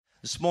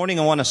This morning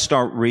I want to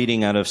start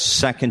reading out of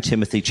 2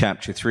 Timothy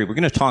chapter 3. We're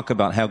going to talk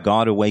about how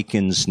God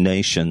awakens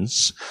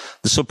nations.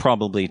 This will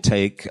probably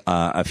take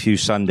a few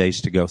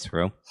Sundays to go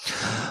through.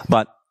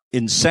 But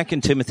in 2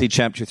 Timothy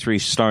chapter 3,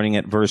 starting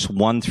at verse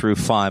 1 through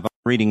 5, I'm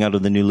reading out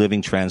of the New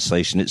Living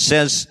Translation. It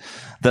says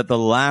that the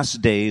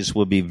last days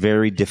will be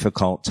very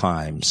difficult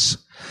times.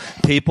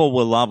 People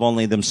will love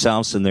only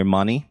themselves and their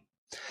money.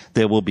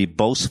 They will be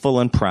boastful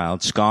and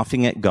proud,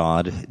 scoffing at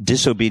God,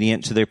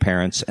 disobedient to their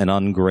parents, and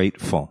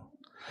ungrateful.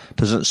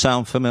 Does it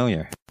sound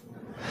familiar?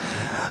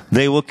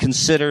 They will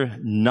consider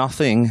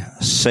nothing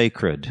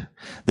sacred.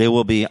 They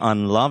will be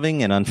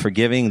unloving and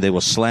unforgiving. They will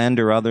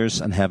slander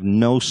others and have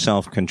no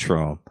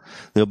self-control.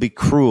 They'll be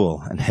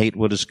cruel and hate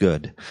what is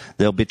good.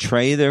 They'll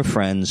betray their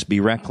friends,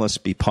 be reckless,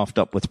 be puffed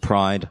up with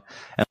pride,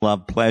 and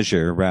love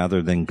pleasure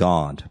rather than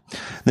God.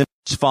 Then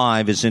verse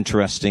 5 is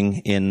interesting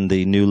in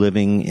the New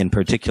Living in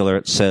particular.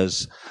 It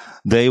says,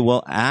 they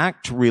will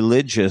act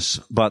religious,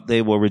 but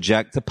they will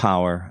reject the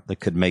power that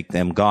could make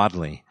them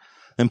godly.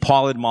 And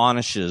Paul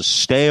admonishes,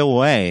 stay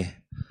away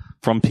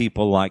from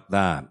people like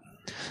that.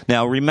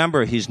 Now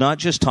remember, he's not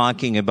just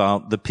talking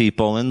about the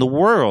people in the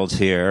world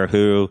here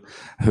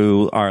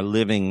who are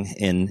living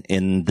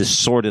in this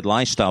sordid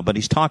lifestyle, but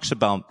he talks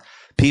about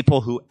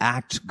people who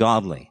act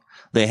godly.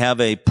 They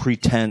have a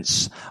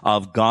pretense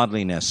of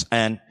godliness.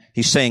 And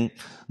he's saying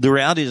the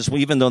reality is,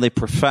 even though they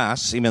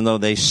profess, even though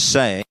they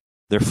say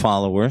they're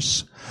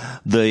followers,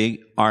 they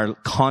are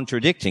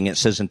contradicting. It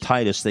says in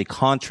Titus, they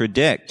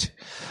contradict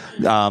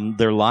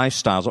their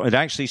lifestyles. It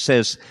actually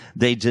says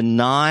they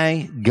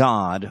deny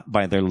God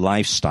by their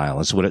lifestyle,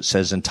 is what it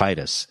says in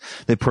Titus.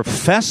 They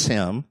profess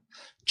him,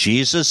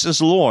 Jesus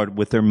is Lord,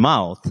 with their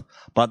mouth,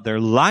 but their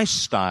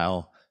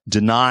lifestyle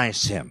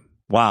denies him.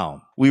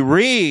 Wow. We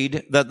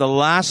read that the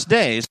last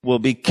days will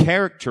be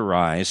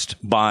characterized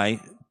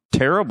by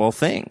terrible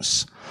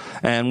things.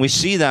 And we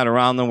see that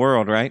around the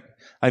world, right?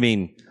 I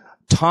mean,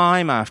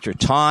 time after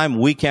time,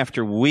 week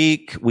after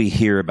week, we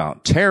hear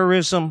about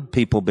terrorism,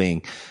 people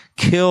being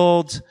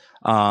killed.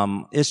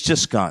 It's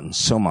just gotten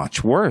so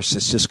much worse.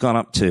 It's just gone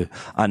up to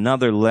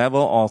another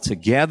level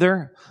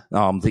altogether.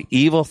 The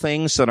evil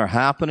things that are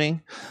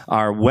happening.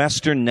 Our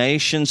Western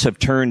nations have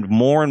turned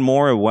more and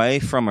more away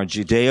from our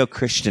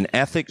Judeo-Christian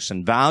ethics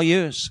and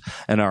values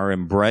and are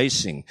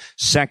embracing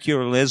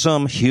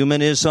secularism,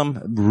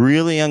 humanism,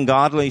 really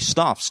ungodly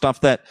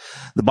stuff that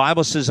the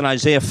Bible says in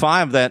Isaiah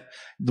 5 that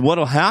what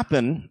will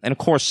happen, and of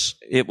course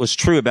it was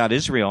true about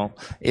Israel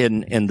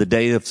in the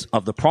day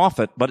of the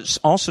prophet, but it's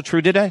also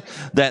true today,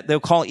 that they'll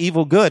call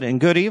evil good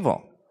and good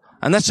evil.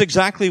 And that's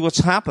exactly what's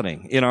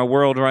happening in our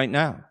world right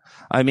now.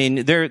 I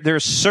mean,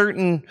 there's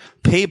certain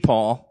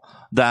people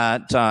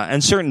that,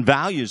 and certain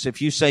values,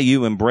 if you say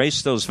you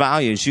embrace those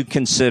values, you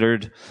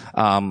considered,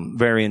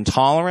 very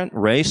intolerant,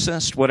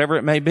 racist, whatever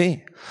it may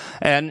be.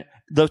 And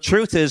the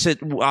truth is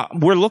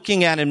we're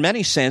looking at, in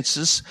many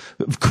senses,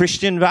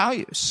 Christian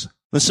values.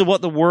 This is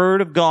what the Word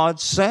of God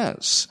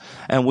says.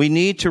 And we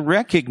need to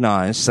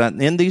recognize that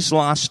in these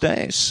last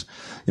days,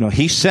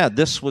 he said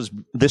this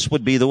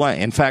would be the way.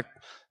 In fact,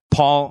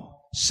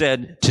 Paul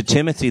said to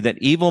Timothy that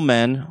evil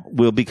men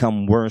will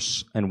become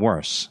worse and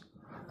worse.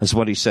 That's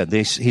what he said.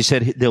 He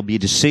said they'll be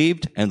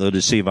deceived and they'll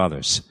deceive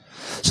others.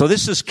 So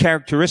this is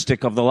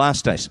characteristic of the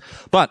last days.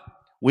 But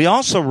we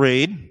also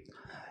read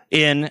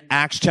in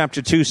Acts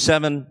chapter 2,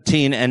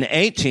 17 and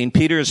 18,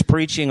 Peter is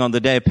preaching on the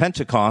day of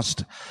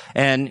Pentecost,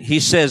 and he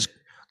says,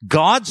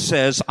 God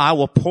says, I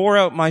will pour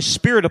out my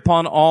Spirit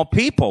upon all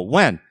people.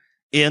 When?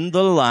 In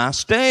the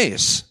last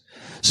days.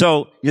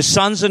 So your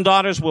sons and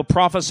daughters will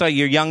prophesy,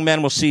 your young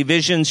men will see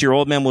visions, your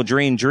old men will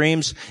dream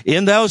dreams.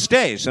 In those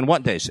days, and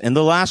what days? In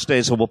the last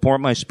days I will pour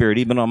out my Spirit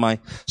even on my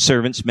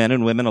servants, men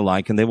and women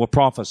alike, and they will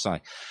prophesy.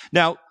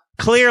 Now,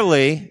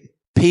 clearly,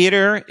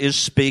 Peter is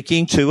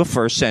speaking to a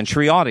first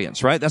century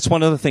audience, right? That's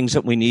one of the things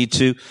that we need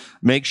to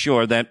make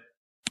sure that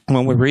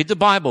when we read the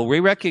Bible, we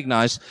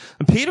recognize,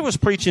 and Peter was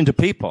preaching to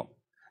people.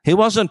 He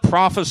wasn't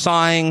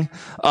prophesying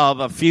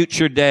of a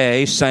future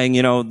day,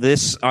 saying,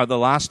 this are the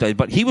last days.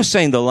 But he was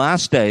saying the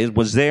last days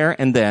was there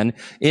and then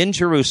in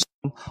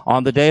Jerusalem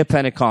on the day of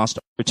Pentecost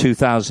over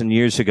 2,000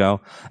 years ago.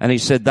 And he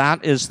said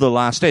that is the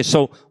last days.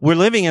 So we're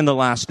living in the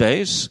last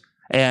days.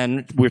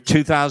 And we're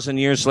 2,000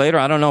 years later.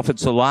 I don't know if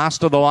it's the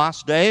last of the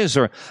last days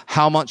or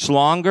how much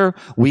longer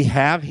we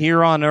have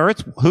here on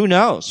earth. Who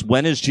knows?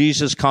 When is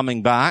Jesus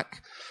coming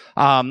back?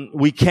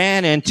 We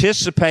can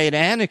anticipate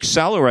and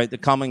accelerate the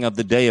coming of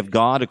the day of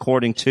God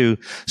according to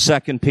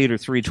 2 Peter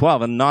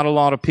 3:12. And not a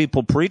lot of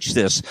people preach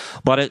this,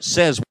 but it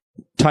says,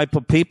 what type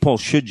of people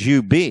should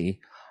you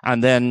be?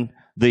 And then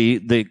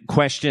the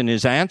question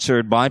is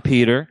answered by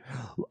Peter,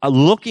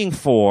 looking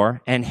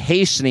for and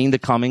hastening the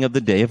coming of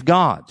the day of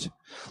God.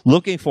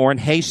 Looking for and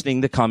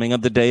hastening the coming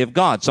of the day of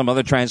God. Some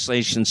other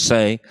translations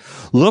say,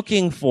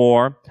 looking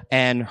for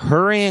and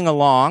hurrying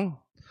along.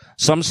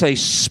 Some say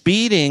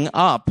speeding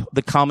up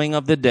the coming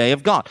of the day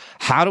of God.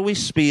 How do we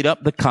speed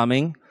up the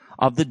coming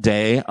of the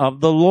day of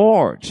the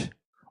Lord?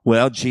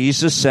 Well,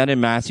 Jesus said in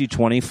Matthew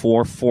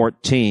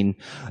 24:14,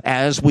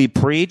 as we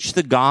preach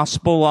the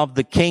gospel of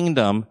the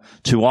kingdom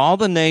to all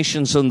the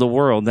nations in the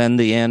world, then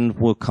the end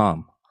will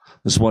come.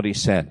 Is what he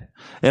said.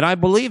 And I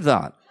believe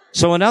that.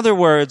 So in other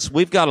words,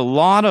 we've got a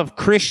lot of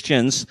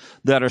Christians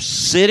that are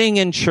sitting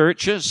in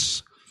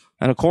churches.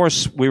 And of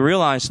course, we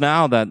realize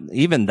now that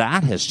even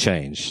that has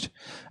changed.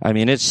 I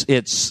mean,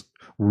 it's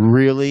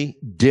really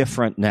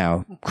different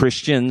now.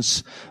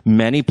 Christians,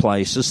 many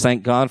places,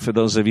 thank God for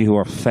those of you who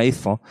are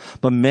faithful,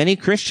 but many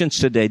Christians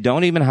today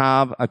don't even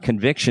have a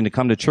conviction to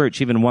come to church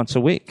even once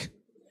a week.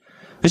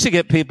 We used to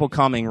get people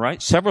coming,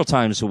 right, several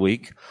times a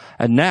week,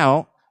 and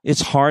now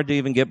it's hard to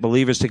even get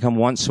believers to come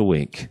once a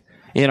week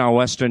in our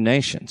Western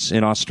nations,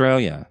 in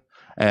Australia,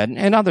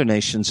 and other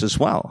nations as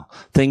well.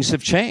 Things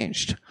have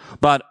changed.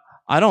 But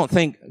I don't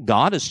think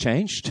God has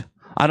changed.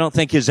 I don't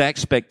think his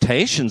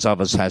expectations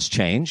of us has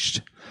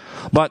changed.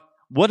 But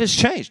what has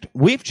changed?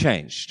 We've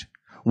changed.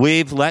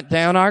 We've let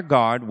down our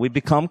guard. We've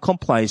become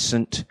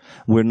complacent.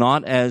 We're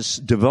not as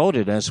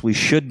devoted as we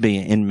should be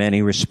in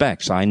many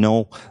respects. I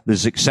know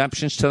there's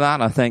exceptions to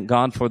that. I thank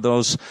God for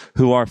those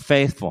who are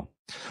faithful.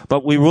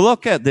 But we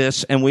look at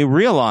this and we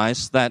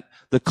realize that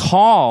the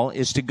call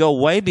is to go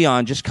way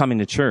beyond just coming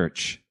to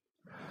church.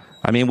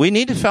 I mean, we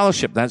need to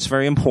fellowship. That's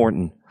very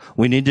important.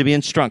 We need to be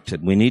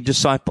instructed. We need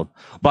discipled.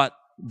 But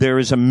there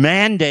is a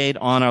mandate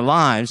on our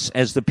lives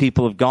as the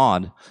people of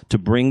God to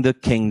bring the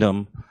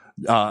kingdom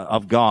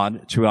of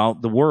God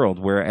throughout the world,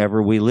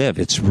 wherever we live.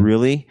 It's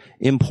really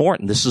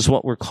important. This is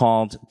what we're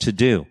called to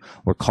do.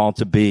 We're called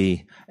to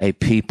be a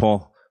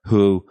people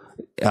who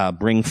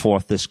bring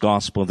forth this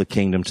gospel of the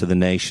kingdom to the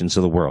nations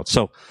of the world.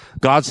 So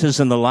God says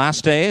in the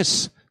last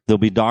days, there'll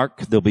be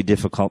dark, there'll be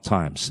difficult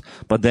times.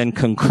 But then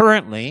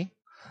concurrently,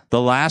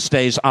 the last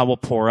days, I will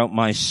pour out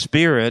my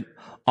spirit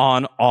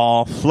on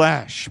all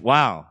flesh.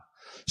 Wow.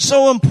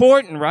 So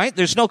important, right?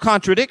 There's no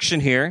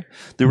contradiction here.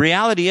 The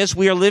reality is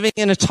we are living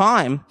in a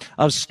time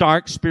of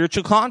stark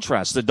spiritual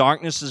contrast. The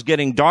darkness is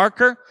getting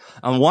darker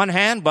on one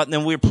hand, but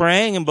then we're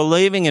praying and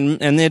believing,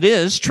 and it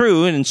is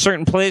true, and in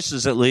certain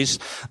places at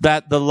least,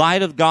 that the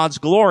light of God's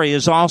glory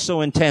is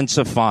also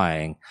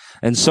intensifying.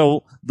 And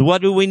so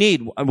what do we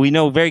need? We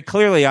know very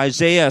clearly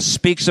Isaiah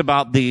speaks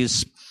about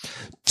these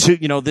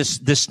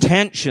this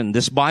tension,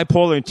 this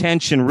bipolar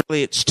tension.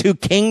 Really, it's two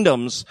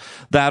kingdoms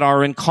that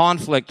are in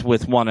conflict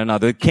with one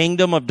another. The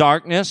kingdom of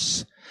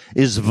darkness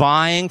is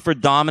vying for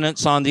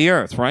dominance on the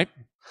earth, right?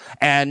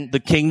 And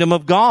the kingdom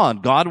of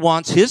God. God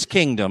wants his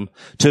kingdom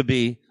to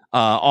be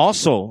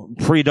also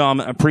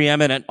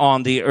preeminent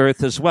on the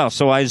earth as well.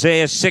 So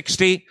Isaiah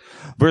 60,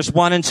 verse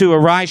 1 and 2,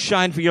 arise,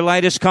 shine, for your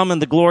light is come,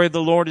 and the glory of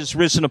the Lord is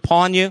risen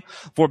upon you.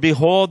 For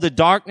behold, the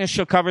darkness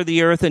shall cover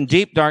the earth, and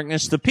deep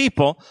darkness the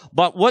people.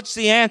 But what's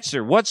the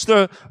answer? What's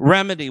the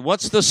remedy?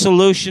 What's the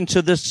solution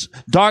to this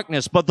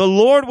darkness? But the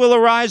Lord will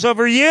arise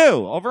over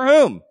you. Over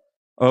whom?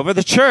 Over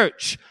the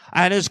church.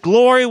 And his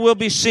glory will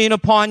be seen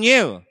upon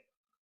you.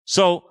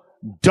 So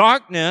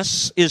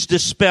darkness is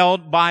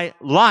dispelled by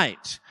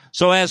light.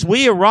 So as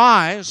we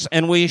arise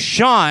and we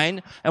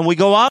shine and we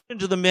go out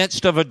into the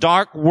midst of a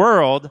dark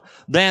world,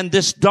 then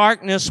this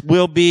darkness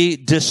will be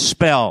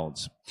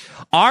dispelled.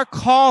 Our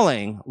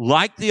calling,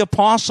 like the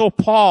Apostle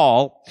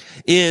Paul,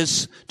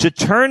 is to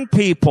turn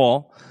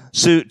people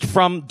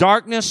from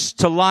darkness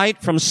to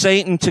light, from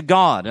Satan to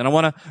God. And I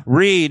want to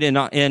read in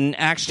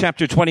Acts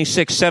chapter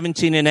 26,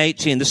 17 and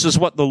 18. This is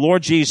what the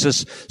Lord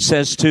Jesus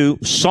says to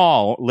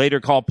Saul, later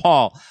called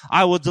Paul.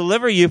 I will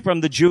deliver you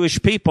from the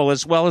Jewish people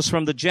as well as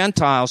from the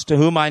Gentiles to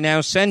whom I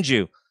now send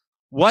you.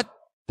 What's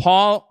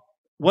Paul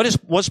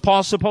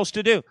supposed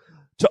to do?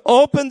 To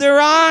open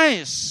their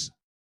eyes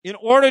in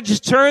order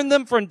to turn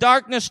them from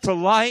darkness to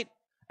light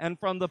and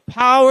from the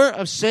power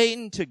of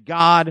Satan to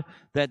God,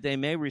 that they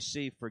may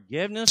receive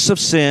forgiveness of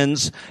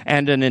sins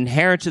and an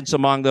inheritance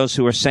among those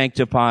who are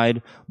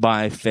sanctified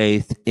by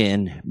faith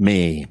in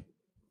me.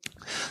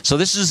 So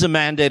this is the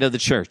mandate of the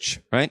church,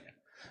 right?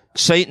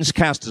 Satan's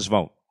cast his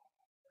vote.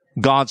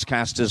 God's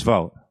cast his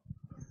vote.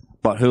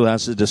 But who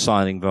has the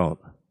deciding vote?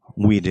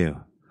 We do,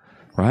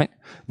 right?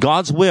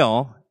 God's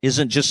will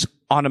isn't just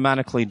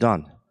automatically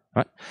done,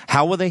 right?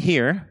 How will they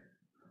hear?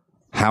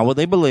 How will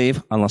they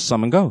believe unless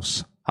someone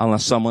goes?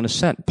 Unless someone is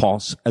sent.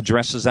 Paul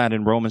addresses that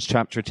in Romans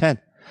chapter 10.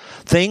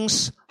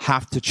 Things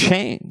have to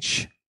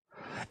change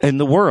in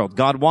the world.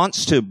 God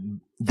wants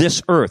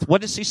this earth. What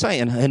does he say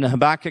in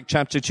Habakkuk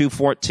chapter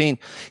 2:14?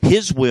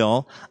 His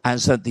will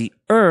is that the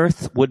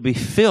earth would be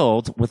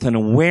filled with an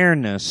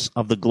awareness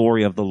of the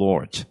glory of the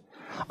Lord.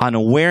 An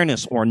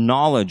awareness or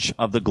knowledge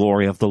of the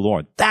glory of the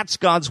Lord. That's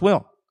God's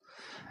will.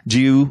 Do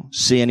you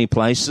see any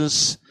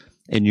places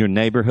in your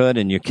neighborhood,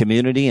 in your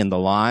community, in the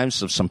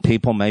lives of some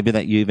people maybe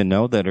that you even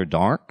know that are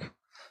dark?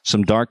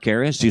 Some dark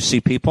areas? Do you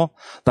see people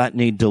that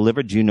need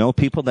delivered? Do you know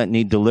people that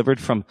need delivered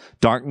from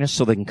darkness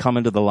so they can come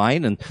into the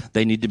light, and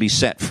they need to be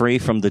set free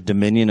from the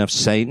dominion of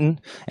Satan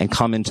and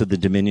come into the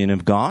dominion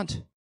of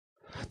God?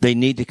 They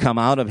need to come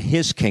out of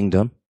his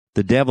kingdom,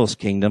 the devil's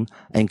kingdom,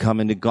 and come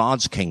into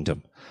God's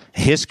kingdom.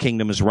 His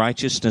kingdom is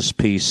righteousness,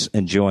 peace,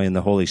 and joy in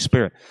the Holy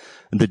Spirit.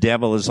 And the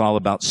devil is all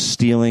about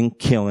stealing,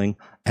 killing,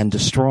 and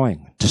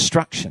destroying.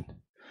 Destruction.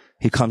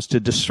 He comes to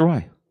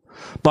destroy.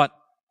 But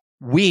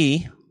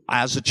we,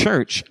 as a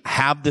church,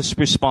 have this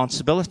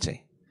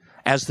responsibility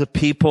as the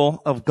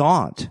people of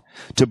God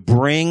to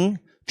bring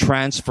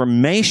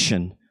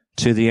transformation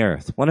to the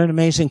earth. What an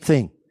amazing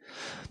thing.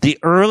 The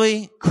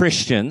early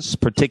Christians,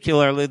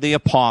 particularly the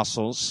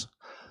apostles,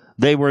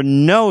 they were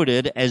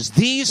noted as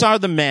these are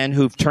the men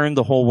who've turned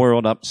the whole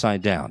world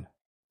upside down.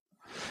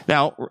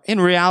 Now, in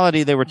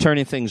reality, they were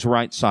turning things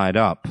right side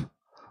up,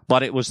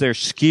 but it was their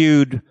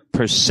skewed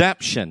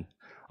perception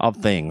of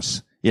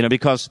things,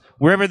 because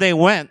wherever they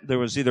went, there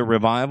was either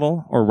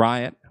revival or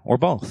riot or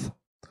both.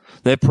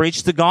 They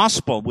preached the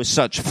gospel with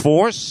such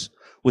force,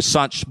 with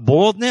such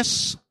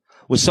boldness,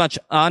 with such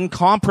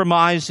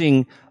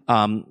uncompromising,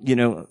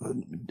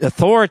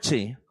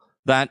 authority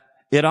that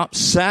it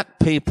upset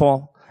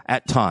people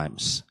at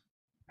times.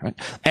 Right?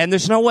 And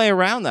there's no way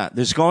around that.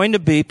 There's going to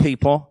be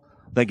people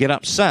that get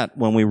upset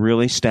when we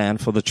really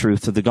stand for the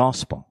truth of the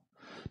gospel.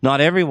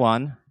 Not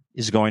everyone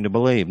is going to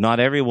believe. Not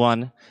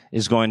everyone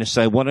is going to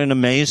say, what an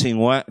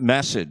amazing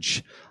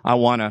message. I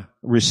want to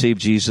receive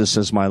Jesus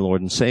as my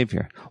Lord and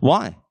Savior.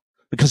 Why?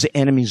 Because the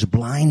enemy's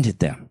blinded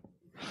them.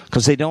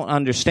 Because they don't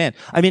understand.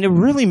 I mean, it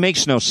really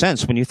makes no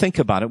sense when you think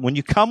about it. When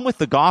you come with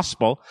the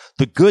gospel,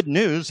 the good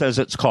news, as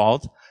it's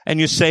called, and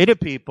you say to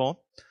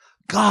people,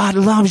 God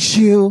loves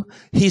you.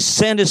 He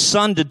sent His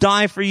Son to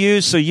die for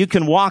you so you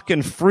can walk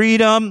in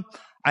freedom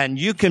and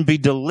you can be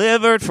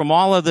delivered from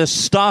all of this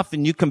stuff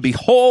and you can be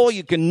whole.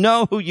 You can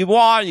know who you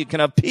are. You can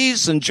have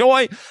peace and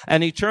joy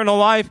and eternal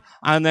life.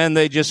 And then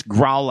they just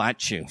growl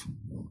at you.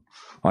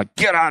 Like,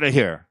 get out of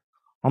here.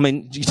 I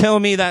mean, you tell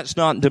me that's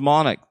not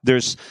demonic.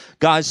 There's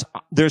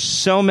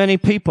so many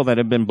people that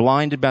have been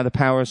blinded by the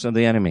powers of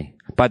the enemy,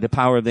 by the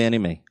power of the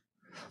enemy.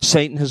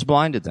 Satan has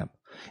blinded them.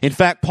 In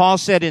fact, Paul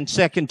said in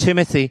 2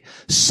 Timothy,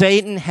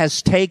 Satan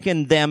has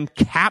taken them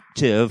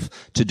captive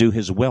to do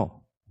his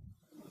will.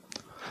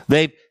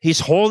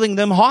 He's holding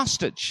them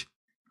hostage.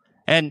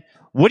 And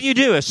what do you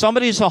do? If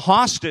somebody's a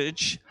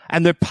hostage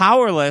and they're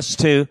powerless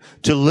to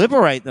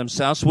liberate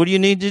themselves, what do you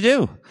need to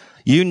do?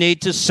 You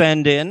need to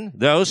send in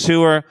those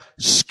who are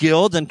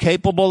skilled and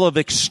capable of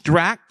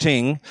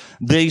extracting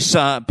these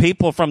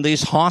people from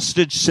these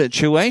hostage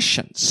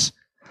situations.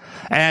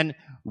 And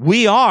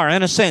we are,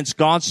 in a sense,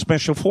 God's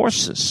special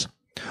forces.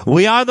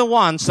 We are the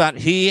ones that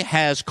He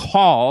has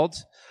called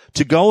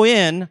to go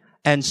in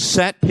and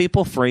set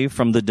people free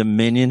from the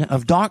dominion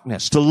of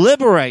darkness, to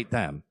liberate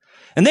them.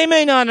 And they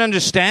may not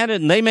understand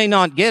it and they may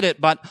not get it,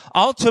 but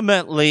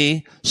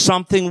ultimately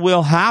something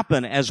will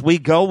happen as we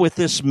go with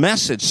this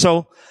message.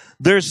 So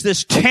there's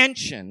this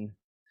tension.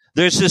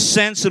 There's this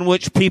sense in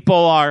which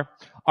people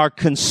are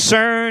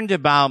concerned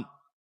about,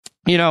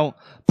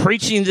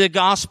 preaching the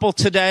gospel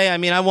today. I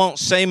mean, I won't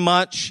say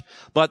much,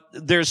 but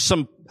there's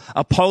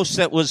a post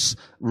that was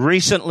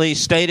recently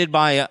stated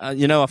by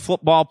a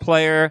football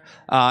player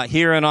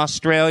here in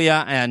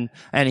Australia, and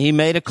he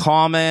made a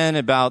comment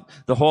about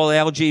the whole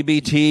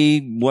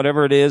LGBT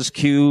whatever it is,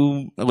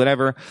 Q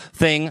whatever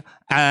thing,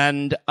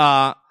 and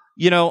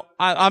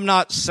I'm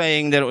not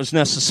saying that it was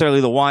necessarily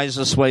the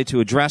wisest way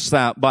to address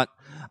that, but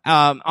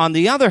on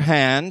the other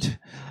hand,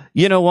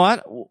 you know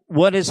what?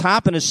 What has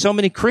happened is so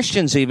many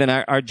Christians even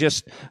are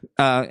just,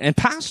 and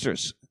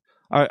pastors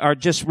are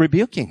just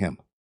rebuking him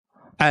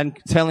and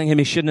telling him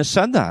he shouldn't have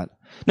said that.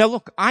 Now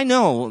look, I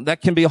know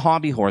that can be a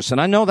hobby horse, and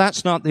I know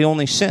that's not the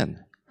only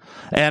sin.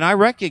 And I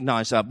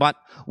recognize that, but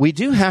we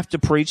do have to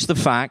preach the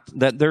fact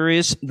that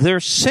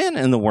there's sin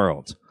in the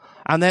world.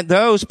 And that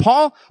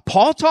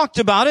Paul talked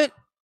about it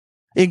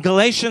in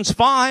Galatians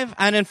 5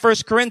 and in 1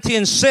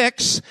 Corinthians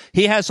 6.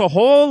 He has a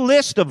whole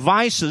list of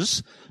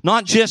vices,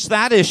 not just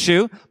that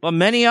issue, but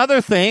many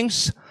other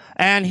things.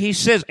 And he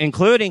says,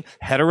 including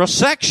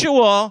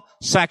heterosexual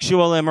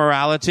sexual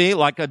immorality,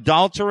 like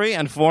adultery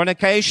and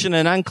fornication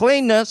and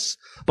uncleanness.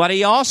 But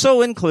he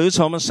also includes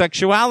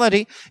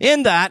homosexuality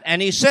in that.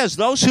 And he says,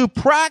 those who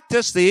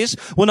practice these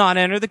will not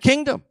enter the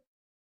kingdom.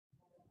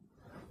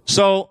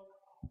 So,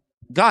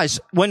 guys,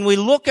 when we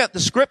look at the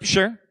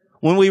scripture,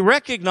 when we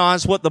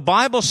recognize what the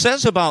Bible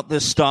says about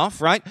this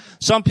stuff, right?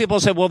 Some people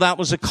say, well, that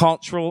was a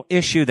cultural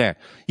issue there.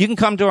 You can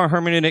come to our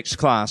hermeneutics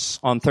class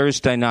on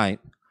Thursday night,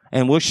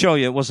 and we'll show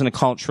you it wasn't a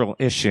cultural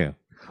issue.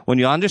 When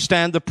you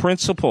understand the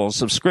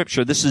principles of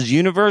Scripture, this is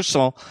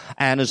universal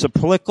and is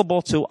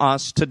applicable to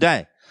us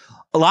today.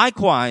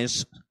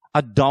 Likewise,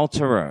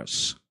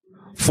 adulterers,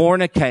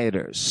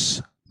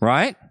 fornicators,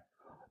 right?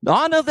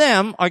 None of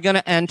them are going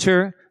to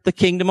enter the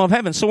kingdom of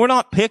heaven. So we're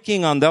not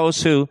picking on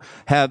those who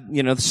have,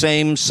 the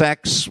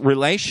same-sex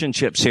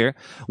relationships here.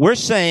 We're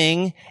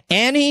saying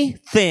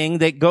anything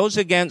that goes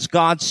against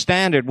God's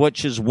standard,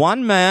 which is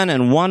one man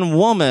and one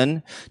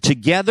woman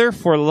together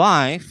for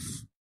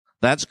life,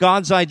 that's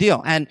God's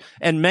ideal. And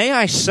may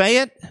I say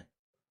it?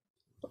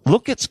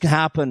 Look what's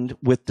happened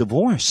with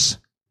divorce.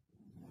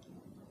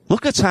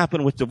 Look what's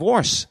happened with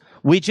divorce.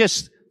 We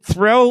just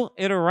throw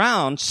it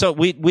around, so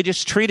we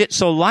just treat it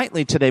so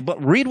lightly today.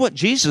 But read what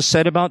Jesus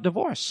said about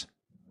divorce.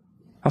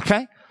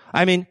 Okay?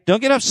 I mean,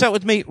 don't get upset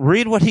with me.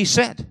 Read what he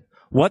said.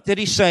 What did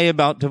he say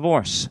about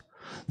divorce?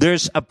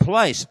 There's a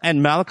place,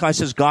 and Malachi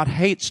says God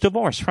hates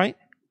divorce, right?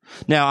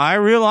 Now, I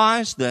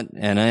realize that,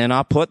 and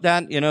I'll put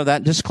that,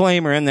 that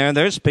disclaimer in there.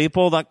 There's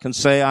people that can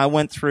say, I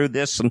went through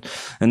this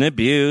and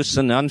abuse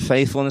and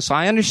unfaithfulness.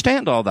 I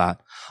understand all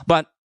that.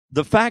 But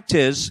the fact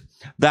is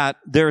that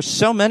there are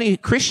so many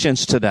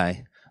Christians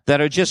today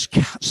that are just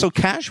so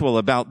casual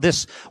about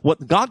this,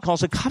 what God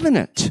calls a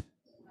covenant.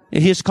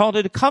 He has called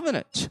it a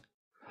covenant.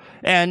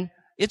 And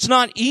it's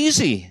not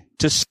easy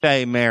to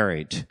stay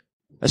married,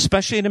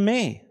 especially to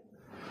me.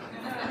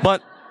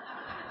 But,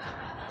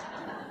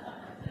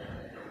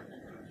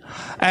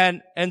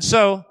 and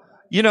so,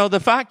 the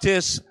fact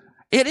is,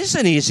 it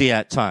isn't easy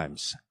at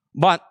times,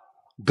 but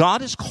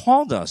God has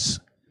called us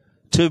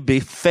to be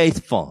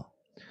faithful.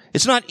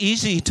 It's not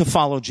easy to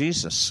follow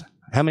Jesus.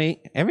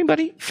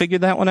 Everybody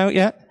figured that one out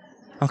yet?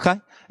 Okay.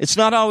 It's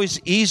not always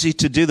easy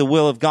to do the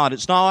will of God.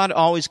 It's not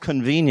always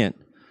convenient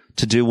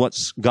to do what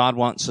God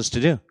wants us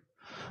to do.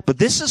 But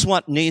this is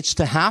what needs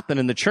to happen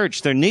in the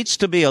church. There needs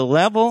to be a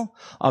level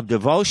of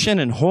devotion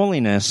and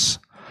holiness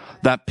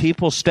that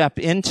people step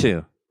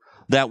into,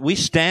 that we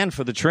stand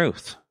for the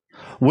truth.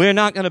 We're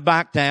not going to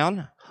back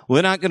down.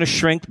 We're not going to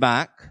shrink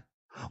back.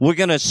 We're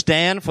going to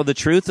stand for the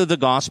truth of the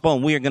gospel,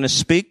 and we are going to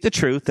speak the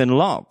truth in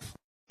love.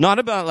 Not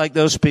about like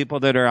those people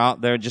that are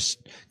out there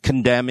just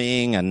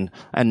condemning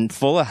and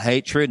full of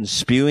hatred and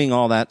spewing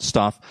all that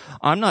stuff.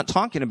 I'm not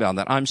talking about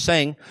that. I'm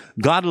saying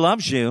God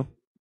loves you.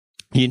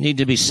 You need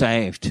to be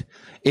saved.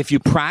 If you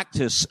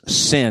practice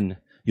sin,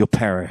 you'll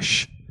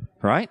perish.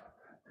 Right?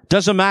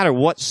 Doesn't matter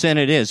what sin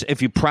it is.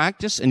 If you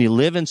practice and you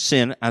live in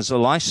sin as a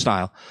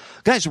lifestyle.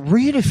 Guys,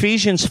 read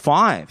Ephesians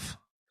 5.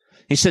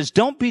 He says,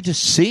 don't be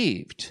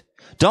deceived.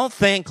 Don't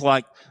think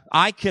like,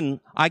 I can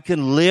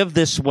live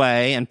this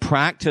way and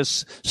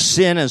practice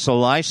sin as a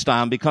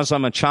lifestyle, and because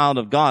I'm a child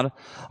of God,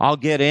 I'll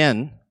get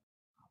in.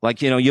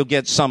 Like, you'll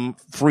get some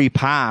free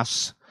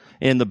pass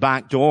in the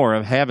back door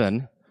of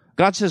heaven.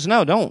 God says,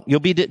 no,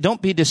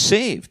 don't be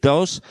deceived.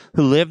 Those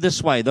who live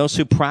this way, those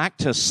who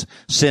practice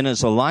sin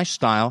as a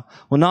lifestyle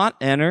will not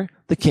enter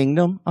the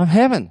kingdom of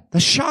heaven.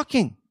 That's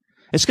shocking.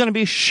 It's going to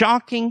be a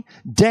shocking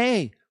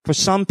day for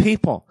some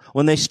people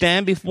when they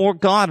stand before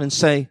God and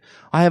say,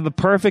 I have a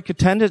perfect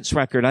attendance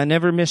record. I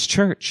never miss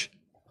church.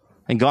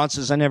 And God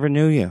says, I never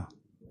knew you.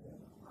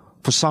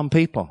 For some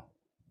people,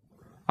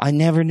 I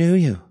never knew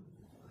you.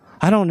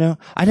 I don't know.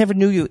 I never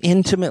knew you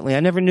intimately.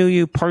 I never knew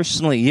you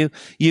personally.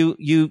 You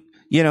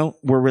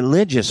were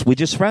religious. We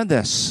just read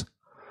this.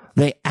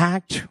 They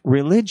act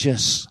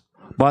religious,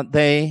 but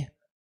they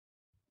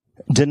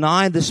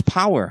deny this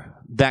power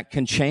that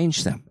can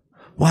change them.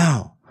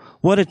 Wow.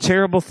 What a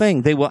terrible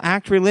thing. They will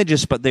act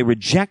religious, but they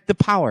reject the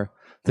power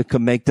that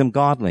can make them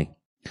godly.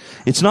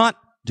 It's not,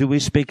 do we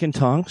speak in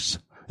tongues?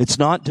 It's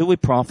not, do we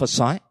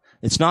prophesy?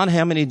 It's not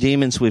how many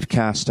demons we've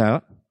cast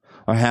out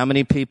or how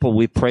many people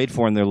we've prayed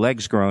for and their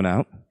legs grown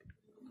out.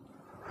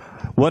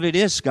 What it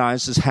is,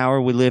 guys, is how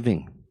are we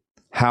living?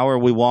 How are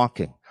we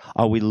walking?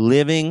 Are we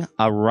living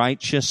a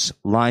righteous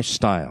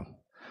lifestyle?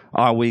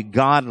 Are we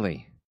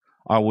godly?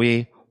 Are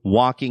we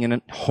walking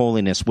in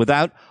holiness?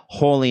 Without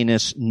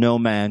holiness, no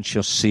man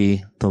shall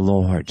see the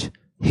Lord.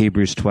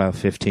 Hebrews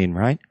 12:15,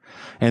 right?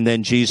 And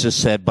then Jesus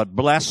said, but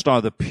blessed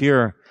are the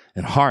pure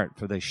in heart,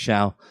 for they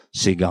shall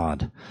see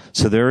God.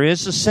 So there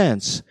is a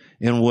sense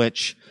in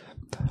which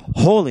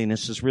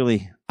holiness is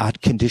really a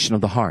condition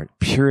of the heart,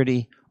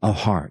 purity of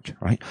heart,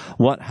 right?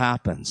 What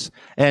happens?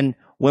 And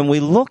when we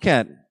look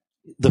at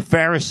the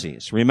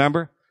Pharisees,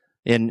 remember?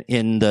 In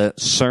the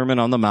Sermon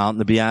on the Mount,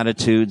 the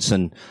Beatitudes,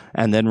 and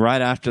then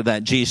right after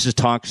that, Jesus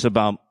talks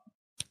about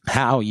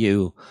how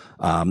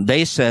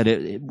they said,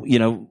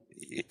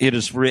 it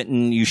is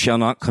written, you shall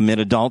not commit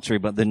adultery,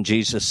 but then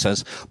Jesus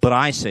says, but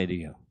I say to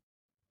you,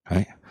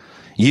 right?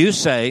 You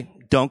say,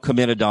 don't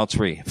commit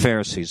adultery,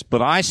 Pharisees,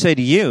 but I say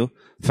to you,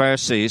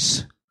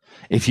 Pharisees,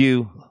 if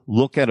you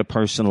look at a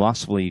person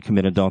lustfully, you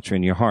commit adultery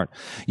in your heart.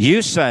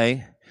 You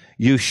say,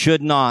 you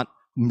should not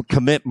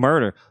commit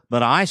murder,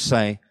 but I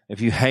say, if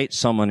you hate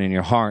someone in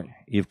your heart,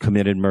 you've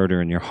committed murder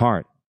in your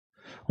heart.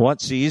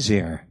 What's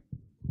easier?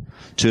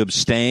 To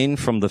abstain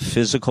from the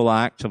physical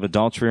act of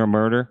adultery or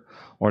murder,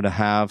 or to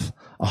have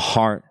a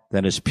heart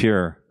that is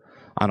pure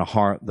and a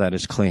heart that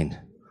is clean?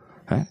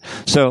 Okay?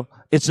 So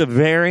it's a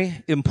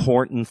very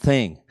important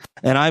thing.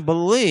 And I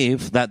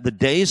believe that the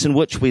days in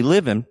which we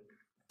live in,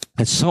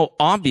 it's so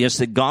obvious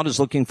that God is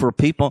looking for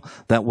people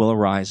that will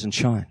arise and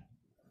shine.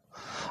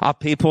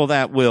 People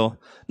that will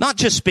not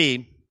just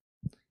be,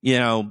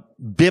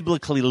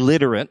 biblically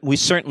literate. We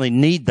certainly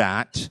need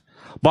that.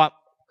 But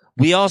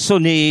we also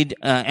need,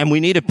 and we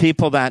need a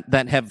people that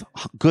have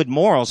good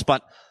morals.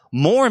 But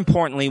more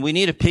importantly, we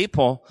need a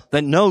people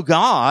that know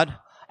God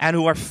and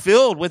who are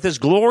filled with His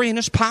glory and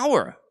His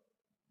power.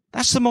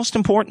 That's the most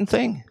important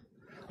thing.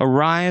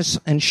 Arise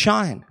and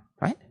shine,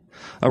 right?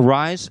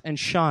 Arise and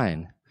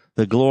shine.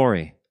 The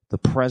glory, the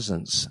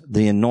presence,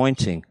 the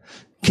anointing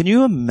Can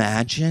you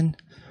imagine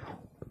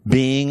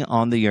being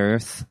on the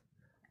earth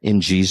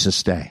in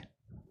Jesus' day?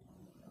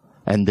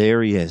 And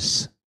there he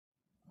is,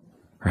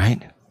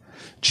 right?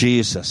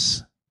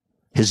 Jesus,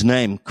 his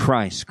name,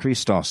 Christ,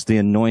 Christos, the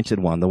anointed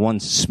one, the one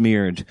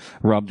smeared,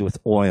 rubbed with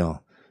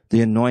oil,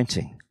 the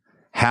anointing.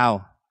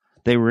 How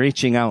they were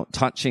reaching out,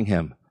 touching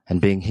him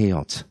and being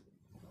healed.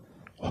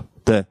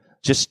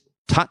 Just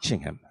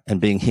touching him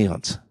and being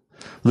healed.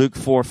 Luke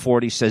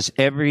 4:40 says,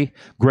 every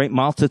great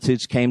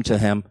multitudes came to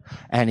him,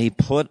 and he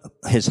put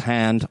his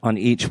hand on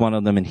each one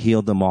of them and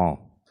healed them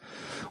all.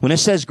 When it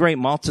says great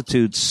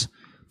multitudes,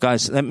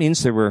 guys, that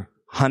means there were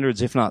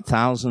hundreds, if not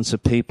thousands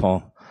of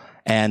people,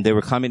 and they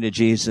were coming to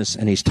Jesus,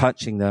 and he's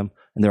touching them,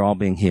 and they're all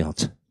being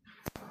healed.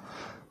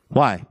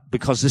 Why?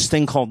 Because this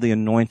thing called the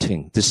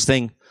anointing,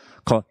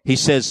 he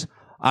says,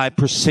 I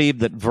perceive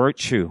that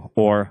virtue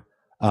or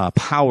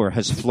power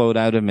has flowed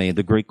out of me.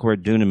 The Greek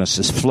word dunamis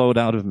has flowed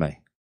out of me.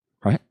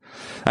 Right?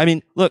 I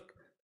mean, look,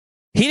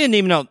 he didn't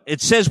even know.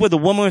 It says with the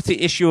woman with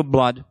the issue of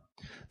blood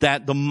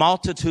that the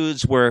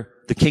multitudes were,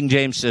 the King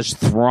James says,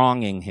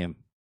 thronging him.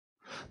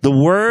 The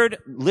word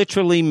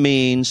literally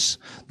means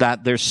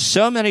that there's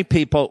so many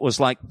people, it was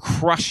like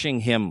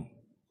crushing him.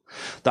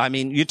 I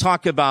mean, you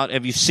talk about,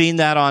 have you seen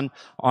that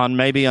on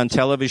maybe on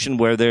television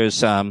where there's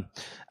so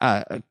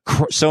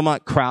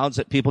much crowds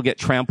that people get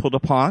trampled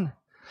upon?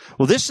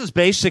 Well, this is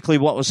basically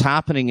what was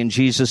happening in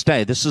Jesus'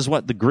 day. This is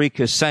what the Greek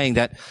is saying,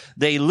 that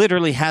they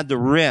literally had the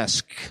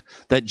risk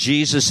that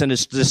Jesus and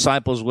his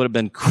disciples would have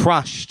been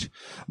crushed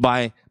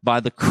by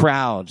the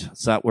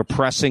crowds that were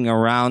pressing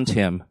around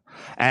him.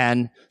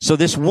 And so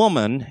this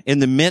woman, in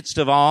the midst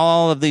of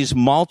all of these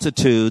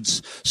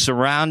multitudes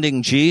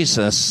surrounding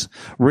Jesus,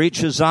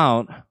 reaches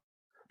out,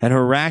 and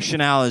her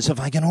rationale is, if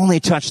I can only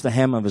touch the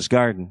hem of his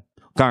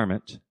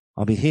garment,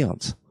 I'll be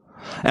healed.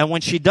 And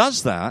when she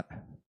does that,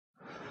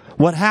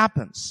 what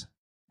happens?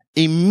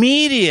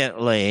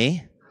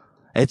 Immediately,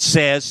 it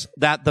says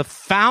that the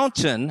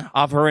fountain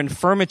of her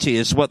infirmity,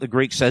 is what the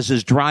Greek says,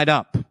 is dried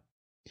up.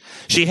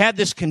 She had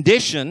this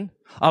condition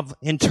of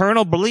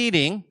internal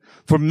bleeding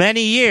for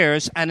many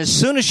years, and as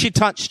soon as she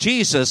touched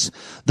Jesus,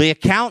 the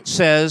account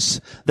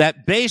says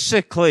that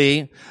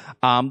basically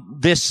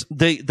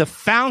the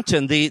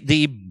fountain,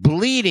 the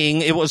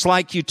bleeding, it was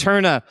like you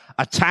turn a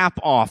tap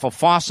off, a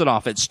faucet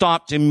off. It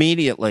stopped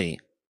immediately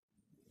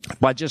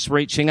by just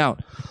reaching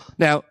out.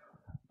 Now,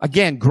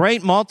 again,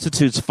 great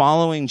multitudes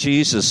following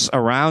Jesus,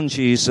 around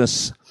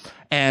Jesus,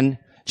 and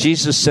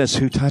Jesus says,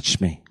 who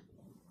touched me?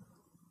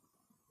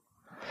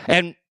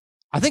 And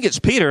I think it's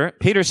Peter.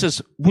 Peter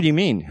says, what do you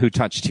mean, who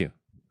touched you?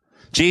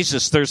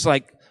 Jesus, there's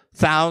like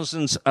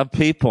thousands of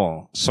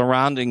people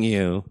surrounding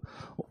you.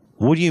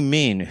 What do you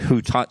mean,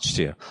 who touched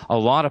you? A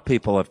lot of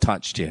people have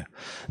touched you.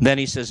 And then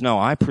he says, no,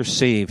 I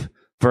perceive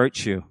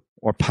virtue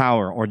or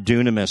power or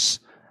dunamis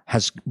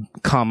has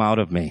come out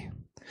of me.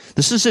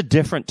 This is a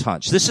different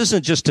touch. This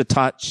isn't just a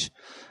touch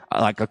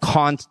like a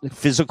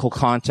physical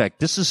contact.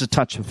 This is a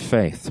touch of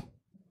faith.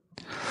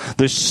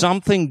 There's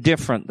something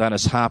different that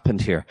has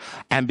happened here.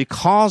 And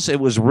because it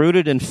was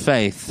rooted in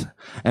faith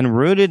and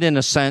rooted in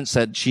a sense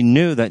that she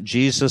knew that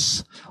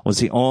Jesus was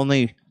the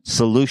only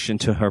solution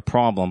to her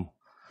problem,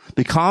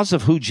 because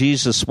of who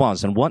Jesus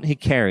was and what he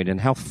carried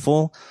and how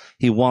full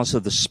he was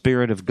of the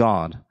Spirit of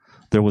God,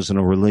 there was a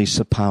release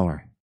of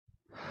power.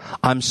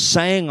 I'm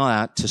saying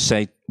that to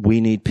say we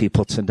need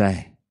people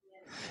today.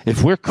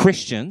 If we're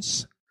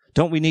Christians,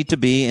 don't we need to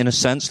be, in a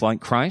sense,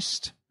 like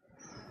Christ?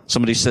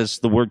 Somebody says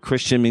the word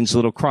Christian means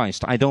little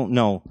Christ. I don't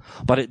know,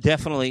 but it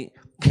definitely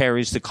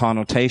carries the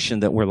connotation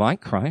that we're like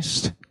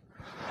Christ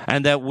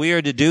and that we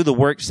are to do the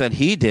works that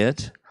he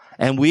did,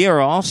 and we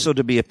are also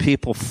to be a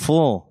people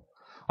full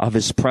of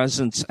his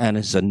presence and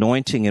his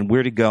anointing, and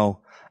we're to go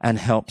and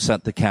help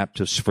set the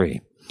captives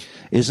free.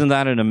 Isn't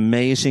that an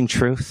amazing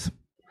truth?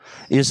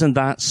 Isn't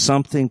that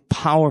something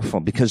powerful?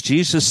 Because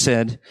Jesus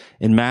said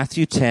in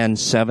Matthew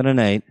 10:7 and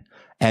 8,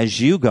 as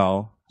you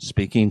go,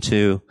 speaking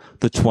to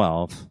the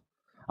 12,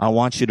 I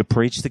want you to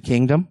preach the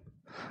kingdom.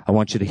 I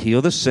want you to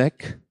heal the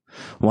sick.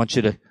 I want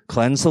you to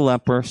cleanse the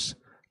lepers,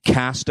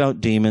 cast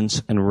out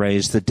demons, and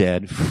raise the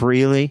dead.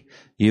 Freely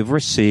you've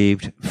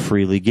received,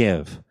 freely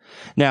give.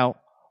 Now,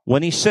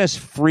 when he says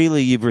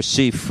freely you've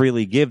received,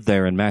 freely give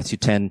there in Matthew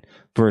 10,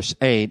 verse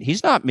 8,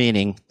 he's not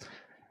meaning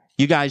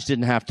you guys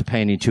didn't have to pay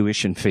any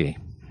tuition fee,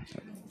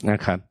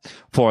 okay,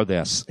 for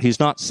this. He's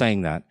not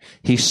saying that.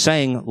 He's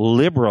saying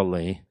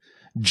liberally,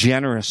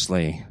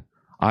 generously,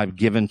 I've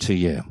given to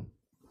you.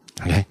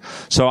 Okay?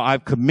 So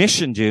I've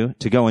commissioned you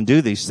to go and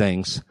do these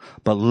things,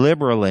 but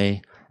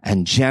liberally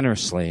and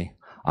generously,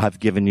 I've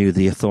given you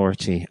the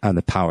authority and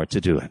the power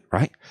to do it,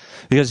 right?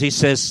 Because he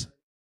says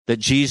that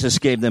Jesus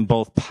gave them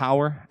both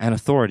power and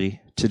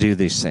authority to do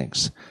these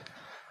things.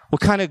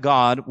 What kind of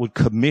God would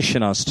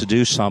commission us to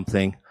do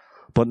something,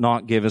 but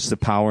not give us the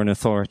power and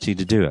authority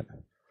to do it?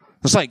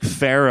 It's like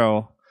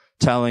Pharaoh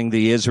telling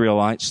the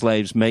Israelite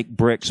slaves, make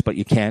bricks, but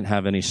you can't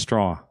have any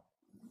straw.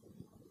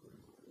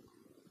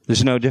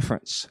 There's no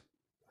difference.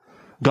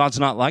 God's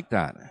not like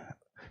that.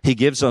 He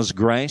gives us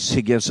grace.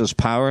 He gives us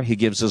power. He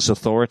gives us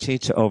authority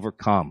to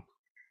overcome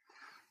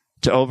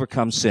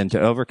sin, to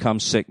overcome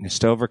sickness,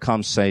 to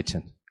overcome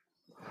Satan.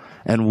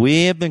 And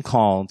we have been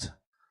called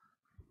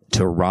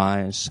to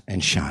rise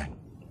and shine.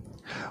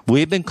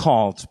 We've been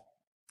called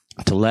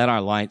to let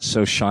our light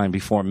so shine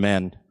before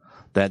men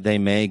that they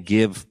may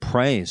give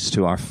praise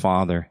to our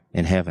Father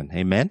in heaven.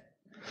 Amen?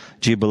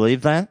 Do you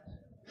believe that?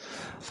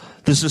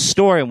 This is a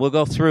story, and we'll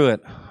go through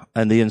it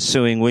in the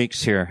ensuing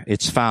weeks here.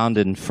 It's found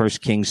in 1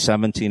 Kings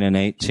 17 and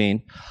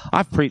 18.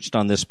 I've preached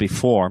on this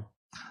before,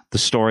 the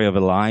story of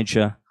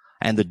Elijah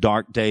and the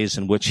dark days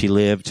in which he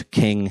lived,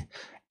 King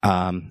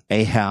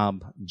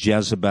Ahab,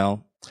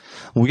 Jezebel.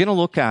 We're going to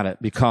look at it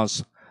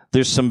because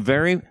there's some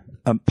very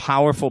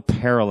powerful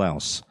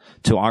parallels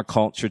to our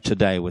culture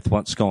today with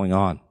what's going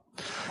on.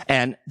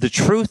 And the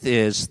truth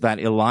is that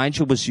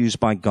Elijah was used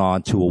by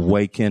God to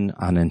awaken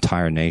an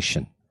entire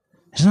nation.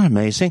 Isn't that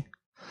amazing?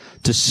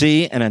 To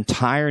see an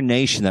entire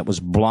nation that was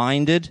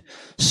blinded,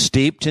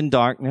 steeped in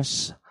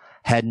darkness,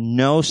 had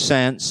no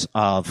sense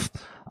of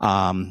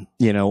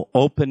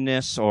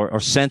openness or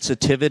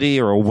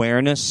sensitivity or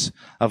awareness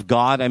of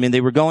God. I mean,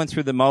 they were going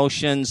through the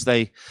motions.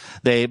 But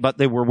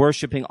they were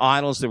worshiping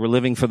idols. They were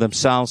living for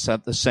themselves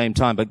at the same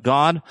time. But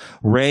God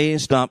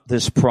raised up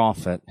this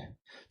prophet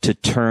to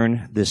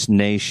turn this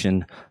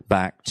nation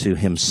back to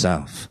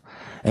himself.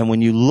 And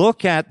when you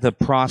look at the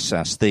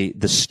process, the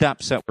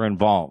steps that were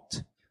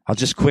involved, I'll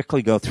just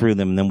quickly go through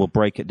them and then we'll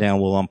break it down.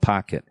 We'll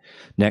unpack it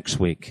next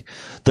week.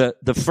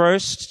 The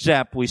first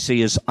step we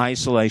see is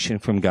isolation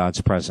from God's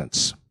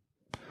presence.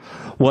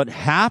 What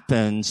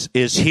happens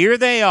is here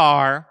they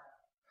are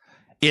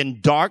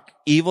in dark,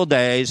 evil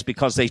days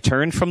because they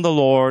turned from the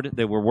Lord.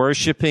 They were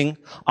worshiping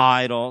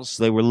idols.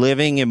 They were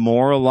living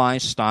immoral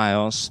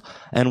lifestyles.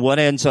 And what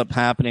ends up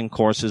happening, of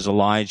course, is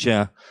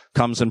Elijah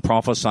comes and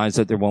prophesies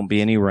that there won't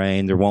be any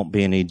rain, there won't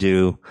be any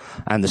dew,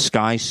 and the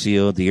sky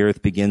sealed, the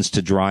earth begins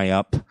to dry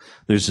up.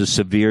 There's a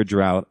severe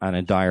drought and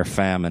a dire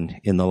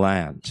famine in the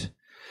land.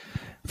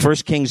 1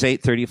 Kings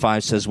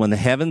 8:35 says, when the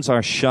heavens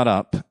are shut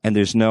up and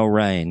there's no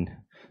rain,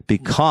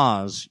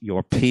 because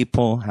your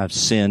people have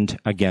sinned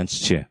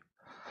against you.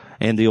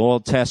 In the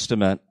Old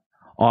Testament,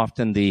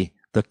 often the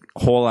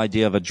whole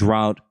idea of a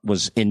drought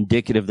was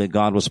indicative that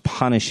God was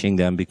punishing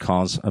them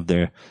because of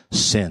their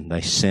sin. They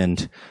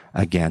sinned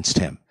against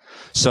him.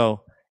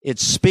 So it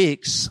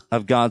speaks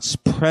of God's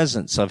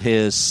presence, of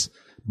his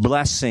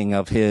blessing,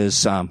 of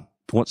his,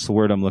 what's the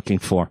word I'm looking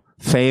for?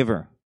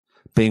 Favor,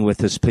 being with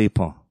his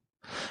people.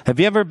 Have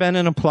you ever been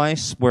in a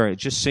place where it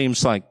just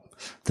seems like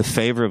the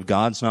favor of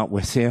God's not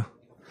with you?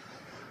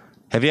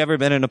 Have you ever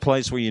been in a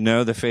place where you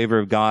know the favor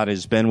of God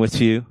has been with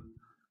you?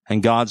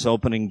 And God's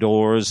opening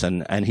doors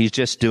and he's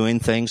just doing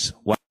things.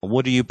 Well,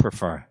 what do you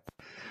prefer?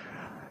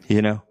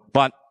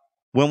 But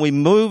when we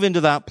move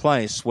into that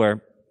place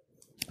where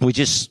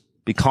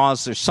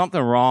because there's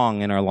something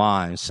wrong in our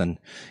lives and,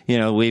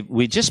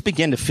 we just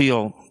begin to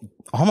feel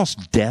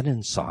almost dead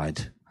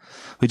inside.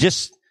 We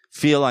just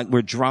feel like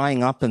we're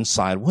drying up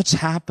inside. What's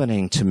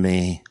happening to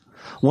me?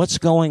 What's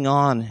going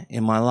on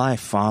in my life,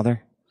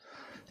 Father?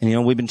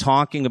 And we've been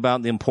talking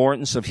about the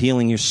importance of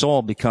healing your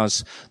soul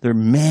because there are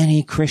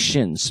many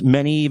Christians,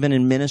 many even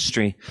in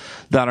ministry,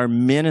 that are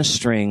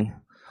ministering,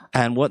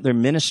 and what they're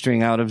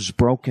ministering out of is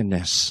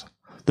brokenness.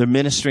 They're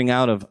ministering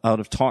out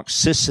of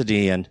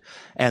toxicity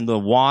and the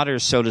water,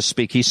 so to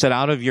speak. He said,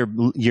 out of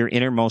your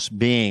innermost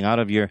being, out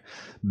of your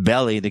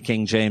belly, the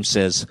King James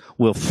says,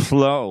 will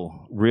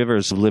flow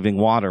rivers of living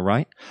water,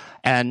 right?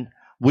 And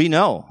we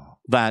know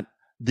that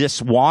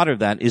this water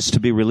that is to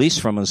be released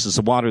from us is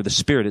the water of the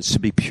Spirit. It's to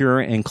be pure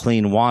and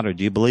clean water.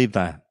 Do you believe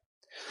that?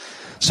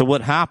 So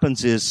what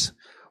happens is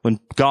when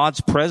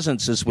God's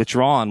presence is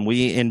withdrawn,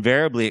 we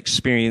invariably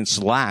experience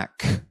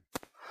lack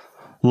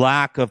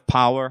of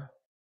power,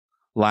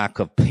 lack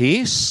of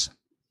peace,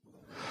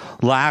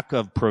 lack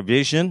of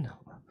provision,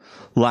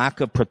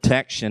 lack of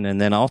protection, and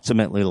then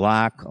ultimately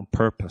lack of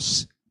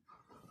purpose.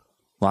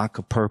 Lack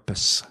of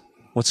purpose.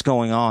 What's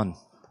going on?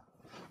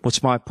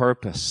 What's my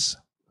purpose?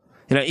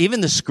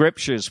 Even the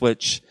scriptures,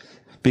 which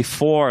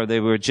before they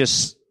were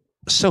just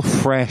so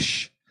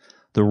fresh,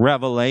 the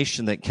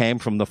revelation that came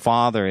from the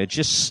Father, it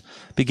just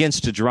begins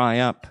to dry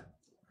up.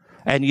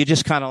 And you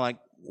just kind of like,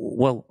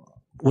 well,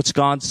 what's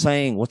God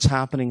saying? What's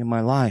happening in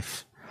my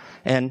life?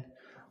 And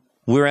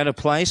we're at a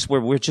place where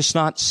we're just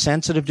not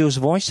sensitive to his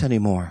voice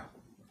anymore.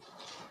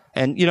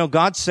 And,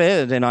 God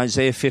said in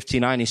Isaiah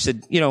 59, he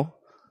said,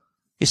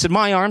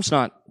 my arm's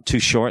not too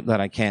short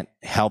that I can't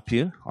help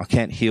you. I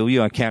can't heal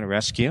you. I can't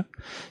rescue.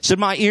 He said,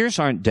 my ears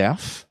aren't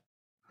deaf.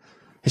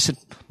 He said,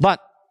 but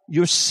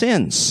your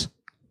sins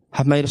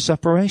have made a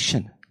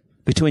separation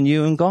between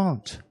you and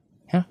God.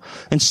 Yeah?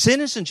 And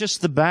sin isn't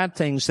just the bad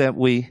things that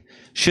we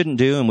shouldn't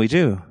do and we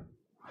do,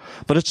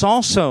 but it's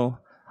also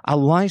a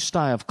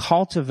lifestyle of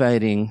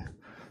cultivating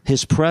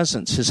his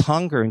presence, his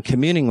hunger, and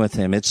communing with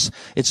him. It's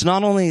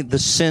not only the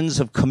sins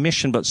of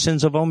commission, but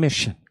sins of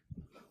omission.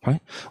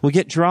 Right? We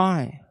get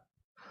dry.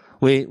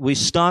 We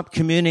stop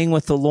communing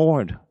with the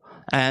Lord.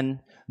 And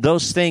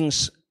those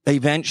things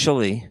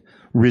eventually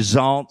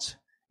result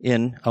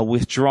in a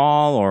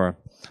withdrawal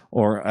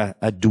or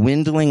a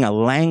dwindling, a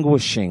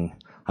languishing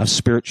of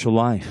spiritual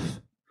life.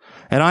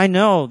 And I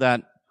know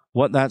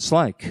what that's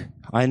like.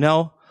 I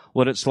know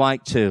what it's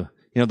like to,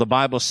 the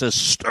Bible says,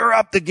 stir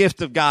up the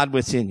gift of God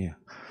within you.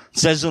 It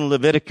says in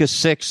Leviticus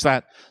 6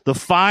 that the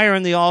fire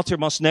in the altar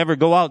must never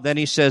go out. Then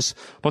he says,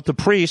 but the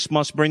priest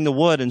must bring the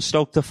wood and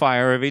stoke the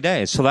fire every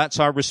day. So that's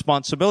our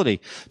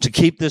responsibility, to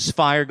keep this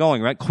fire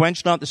going, right?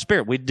 Quench not the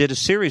spirit. We did a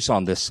series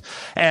on this.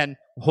 And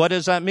what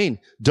does that mean?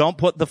 Don't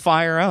put the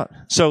fire out.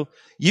 So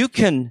you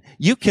can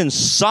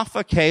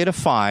suffocate a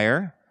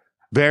fire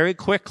very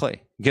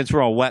quickly. You can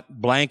throw a wet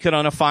blanket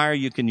on a fire.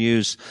 You can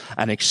use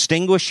an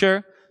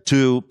extinguisher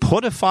to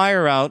put a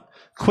fire out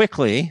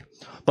quickly.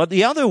 But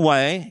the other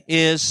way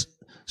is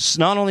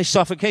not only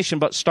suffocation,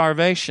 but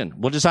starvation.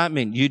 What does that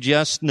mean? You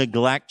just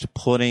neglect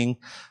putting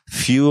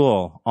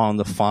fuel on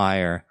the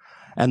fire.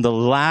 And the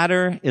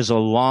latter is a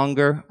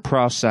longer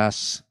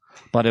process,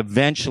 but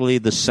eventually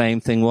the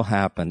same thing will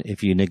happen.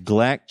 If you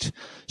neglect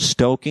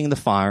stoking the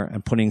fire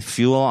and putting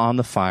fuel on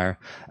the fire,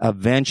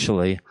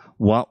 eventually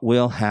what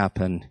will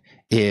happen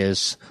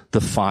is the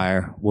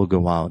fire will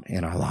go out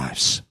in our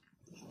lives.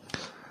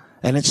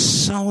 And it's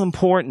so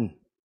important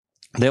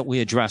that we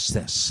address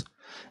this.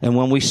 And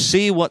when we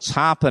see what's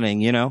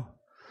happening,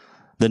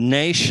 the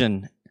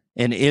nation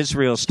in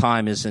Israel's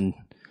time is in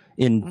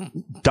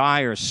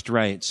dire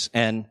straits,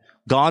 and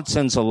God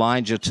sends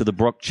Elijah to the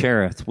brook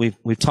Cherith.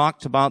 We've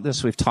talked about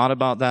this. We've taught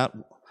about that.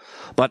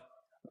 But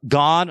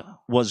God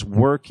was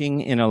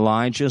working in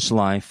Elijah's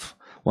life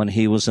when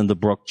he was in the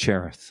brook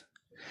Cherith.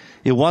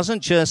 It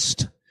wasn't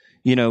just,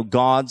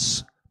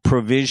 God's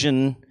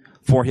provision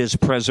for his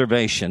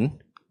preservation,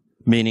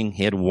 meaning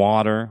he had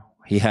water,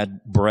 he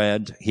had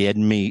bread, he had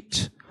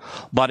meat,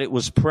 but it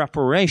was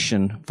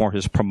preparation for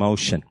his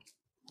promotion.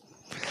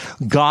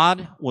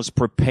 God was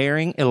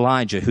preparing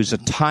Elijah, who's a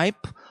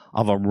type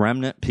of a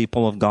remnant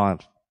people of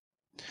God,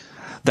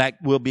 that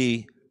will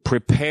be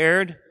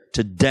prepared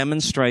to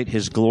demonstrate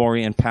his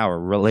glory and power.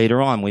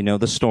 Later on, we know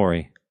the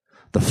story.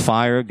 The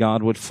fire of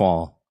God would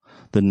fall.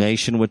 The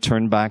nation would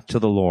turn back to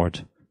the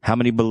Lord. How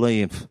many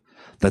believe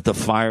that the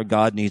fire of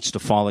God needs to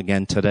fall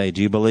again today?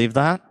 Do you believe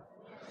that?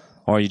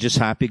 Or are you just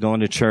happy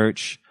going to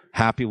church,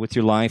 happy with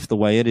your life the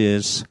way it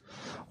is,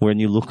 when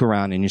you look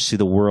around and you see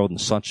the world in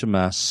such a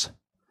mess?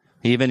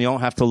 Even you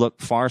don't have to look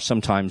far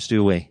sometimes,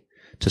 do we,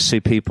 to see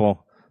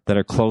people that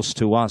are close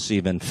to us,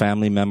 even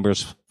family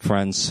members,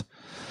 friends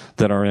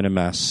that are in a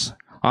mess.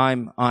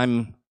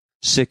 I'm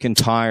sick and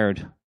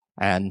tired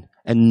and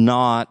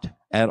not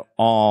at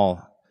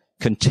all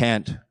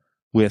content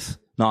with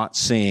not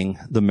seeing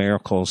the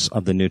miracles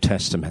of the New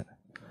Testament.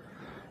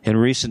 In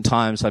recent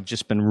times, I've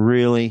just been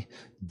really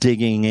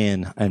digging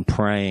in and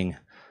praying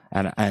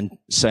and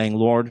saying,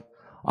 Lord,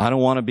 I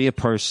don't want to be a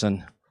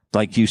person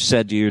like you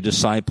said to your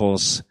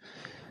disciples,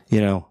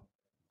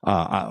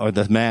 or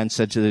the man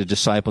said to the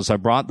disciples, I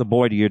brought the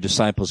boy to your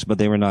disciples, but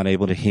they were not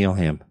able to heal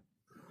him.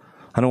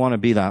 I don't want to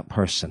be that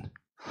person.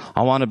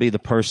 I want to be the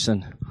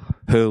person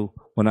who,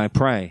 when I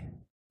pray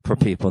for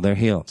people, they're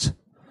healed,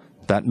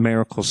 that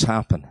miracles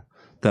happen,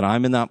 that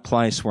I'm in that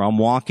place where I'm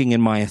walking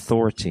in my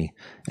authority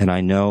and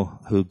I know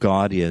who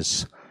God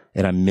is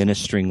and I'm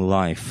ministering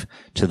life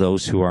to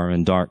those who are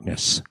in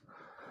darkness.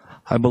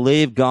 I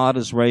believe God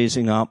is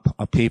raising up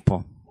a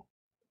people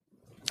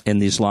in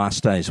these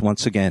last days.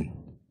 Once again,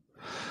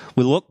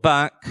 we look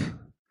back,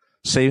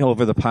 say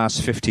over the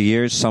past 50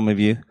 years, some of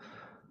you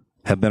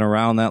have been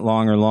around that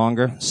long or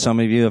longer, some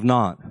of you have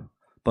not.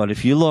 But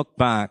if you look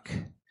back,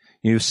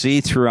 you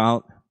see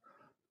throughout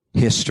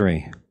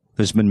history,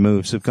 there's been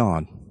moves of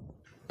God.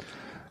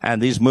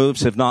 And these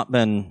moves have not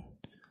been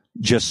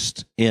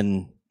just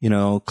in,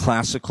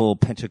 classical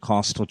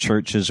Pentecostal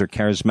churches or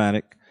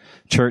charismatic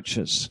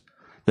churches.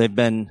 They've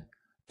been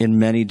in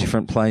many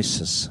different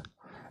places.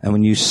 And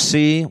when you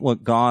see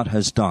what God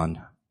has done,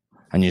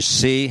 and you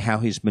see how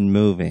he's been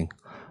moving,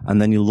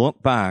 and then you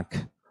look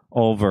back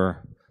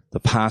over the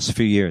past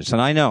few years,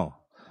 and I know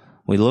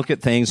we look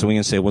at things and we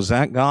can say, was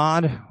that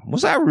God?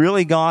 Was that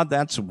really God?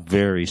 That's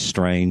very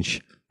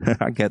strange.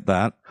 I get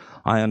that.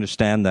 I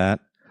understand that.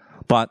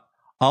 But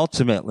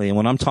ultimately,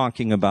 what I'm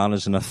talking about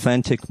is an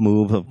authentic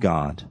move of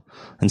God.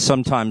 And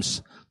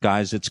sometimes,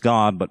 guys, it's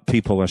God, but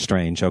people are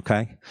strange,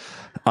 okay?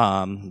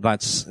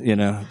 That's,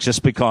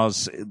 just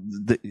because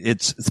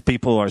it's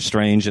people are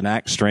strange and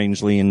act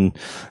strangely, and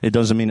it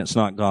doesn't mean it's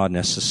not God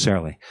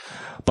necessarily,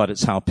 but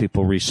it's how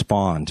people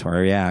respond or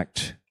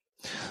react.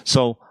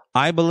 So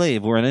I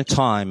believe we're in a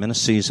time, in a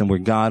season where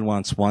God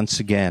wants once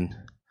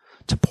again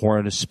to pour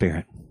out his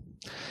Spirit.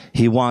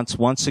 He wants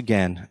once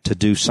again to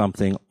do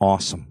something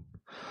awesome.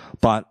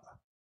 But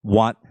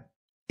what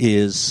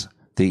is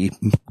the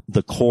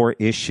core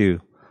issue,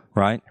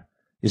 right?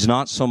 Is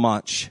not so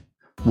much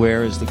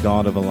where is the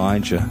God of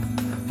Elijah,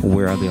 or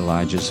where are the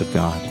Elijahs of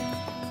God?